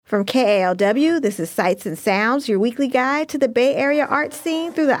From KALW, this is Sights and Sounds, your weekly guide to the Bay Area art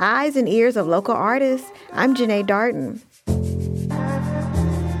scene through the eyes and ears of local artists. I'm Jeneé Darden.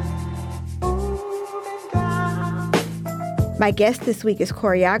 My guest this week is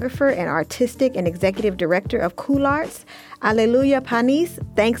choreographer and artistic and executive director of KulArts, Alleluia Panis.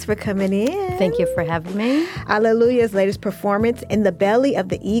 Thanks for coming in. Thank you for having me. Alleluia's latest performance, In the Belly of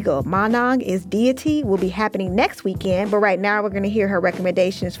the Eagle, Manang is Deity, will be happening next weekend, but right now we're going to hear her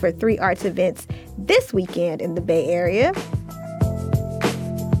recommendations for 3 arts events this weekend in the Bay Area.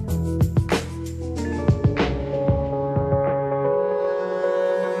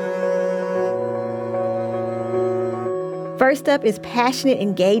 First up is Passionate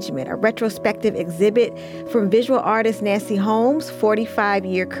Engagement, a retrospective exhibit from visual artist Nancy Holmes'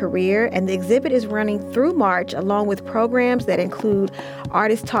 45-year career. And the exhibit is running through March, along with programs that include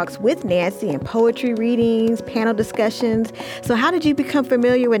artist talks with Nancy and poetry readings, panel discussions. So how did you become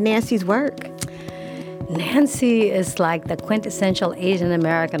familiar with Nancy's work? Nancy is like the quintessential Asian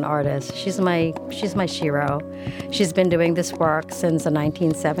American artist. She's my shiro. She's been doing this work since the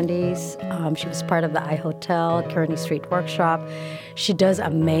 1970s. She was part of the iHotel, Kearney Street Workshop. She does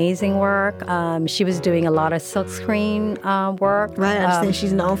amazing work. She was doing a lot of silkscreen work. Right, I understand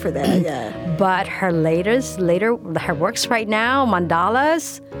she's known for that, yeah. But her her works right now,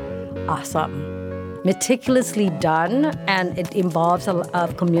 mandalas, awesome. Meticulously done, and it involves a lot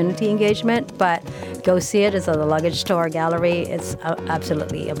of community engagement, but go see it. It's at the Luggage Store Gallery. It's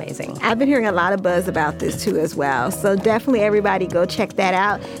absolutely amazing. I've been hearing a lot of buzz about this too as well, so definitely everybody go check that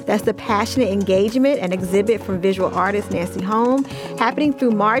out. That's the Passionate Engagement, an exhibit from visual artist Nancy Holmes, happening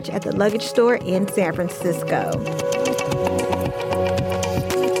through March at the Luggage Store in San Francisco.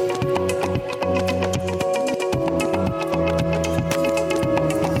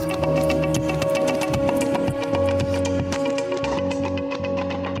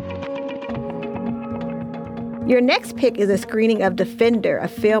 Your next pick is a screening of Defender, a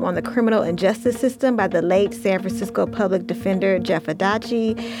film on the criminal and justice system by the late San Francisco public defender Jeff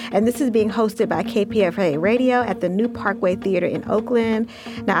Adachi. And this is being hosted by KPFA Radio at the New Parkway Theater in Oakland.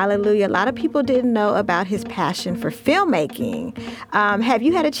 Now, Alleluia, a lot of people didn't know about his passion for filmmaking. Have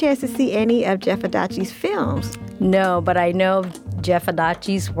you had a chance to see any of Jeff Adachi's films? No, but I know Jeff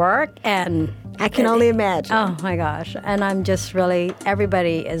Adachi's work, and I can only imagine. Oh, my gosh. And I'm just really,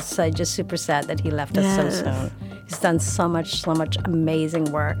 everybody is just super sad that he left us so soon. He's done so much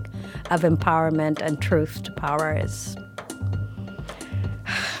amazing work of empowerment and truth to power.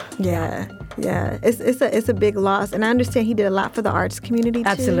 Yeah. It's a big loss. And I understand he did a lot for the arts community, too.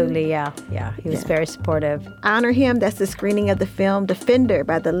 Absolutely, yeah. He was very supportive. Honor him. That's the screening of the film Defender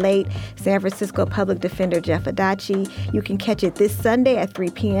by the late San Francisco public defender Jeff Adachi. You can catch it this Sunday at 3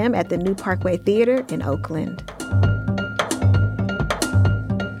 p.m. at the New Parkway Theater in Oakland.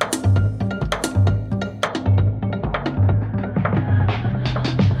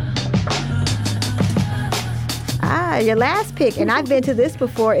 Your last pick, and I've been to this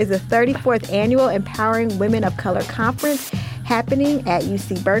before, is the 34th Annual Empowering Women of Color Conference happening at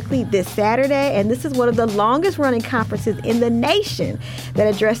UC Berkeley this Saturday. And this is one of the longest running conferences in the nation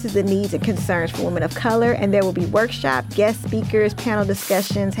that addresses the needs and concerns for women of color. And there will be workshops, guest speakers, panel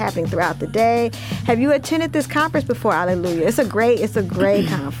discussions happening throughout the day. Have you attended this conference before, Alleluia? It's a great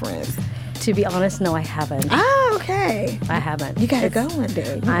conference. To be honest, no, I haven't. Oh, okay. I haven't. You got to go one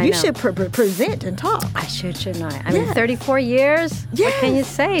day. You should present and talk. I should, shouldn't I? I mean, 34 years? Yes. What can you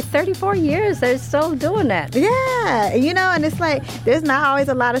say? 34 years, they're still doing it. Yeah. And it's like there's not always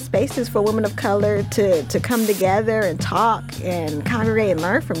a lot of spaces for women of color to come together and talk and congregate and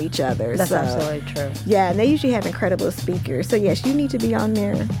learn from each other. That's absolutely true. Yeah, and they usually have incredible speakers. So, yes, you need to be on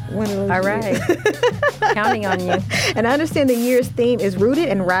there one of those All right. Counting on you. And I understand the year's theme is Rooted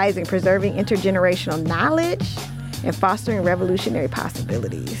and Rising, preserving intergenerational knowledge and fostering revolutionary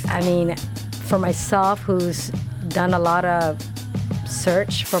possibilities. I mean, for myself, who's done a lot of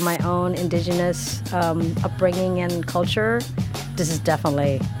search for my own indigenous upbringing and culture, this is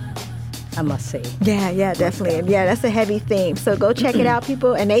definitely a must-see. Yeah, definitely. And yeah, that's a heavy theme. So go check it out,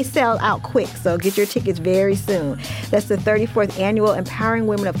 people. And they sell out quick, so get your tickets very soon. That's the 34th Annual Empowering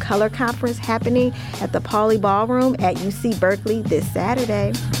Women of Color Conference happening at the Pauley Ballroom at UC Berkeley this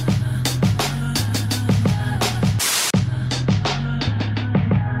Saturday.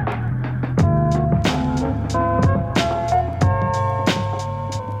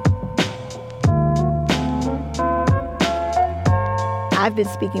 I've been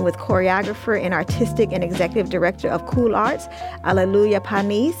speaking with choreographer and artistic and executive director of KulArts, Alleluia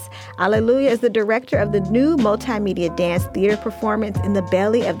Panis. Alleluia is the director of the new multimedia dance theater performance In the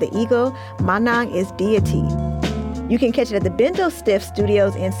Belly of the Eagle, Manang is Deity. You can catch it at the Bindlestiff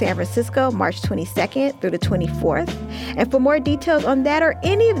Studios in San Francisco, March 22nd through the 24th. And for more details on that or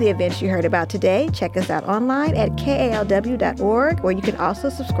any of the events you heard about today, check us out online at KALW.org, where you can also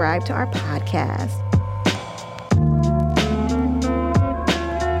subscribe to our podcast.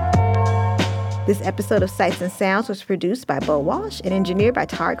 This episode of Sights and Sounds was produced by Bo Walsh and engineered by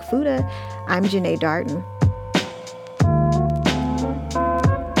Tarek Fuda. I'm Jeneé Darden.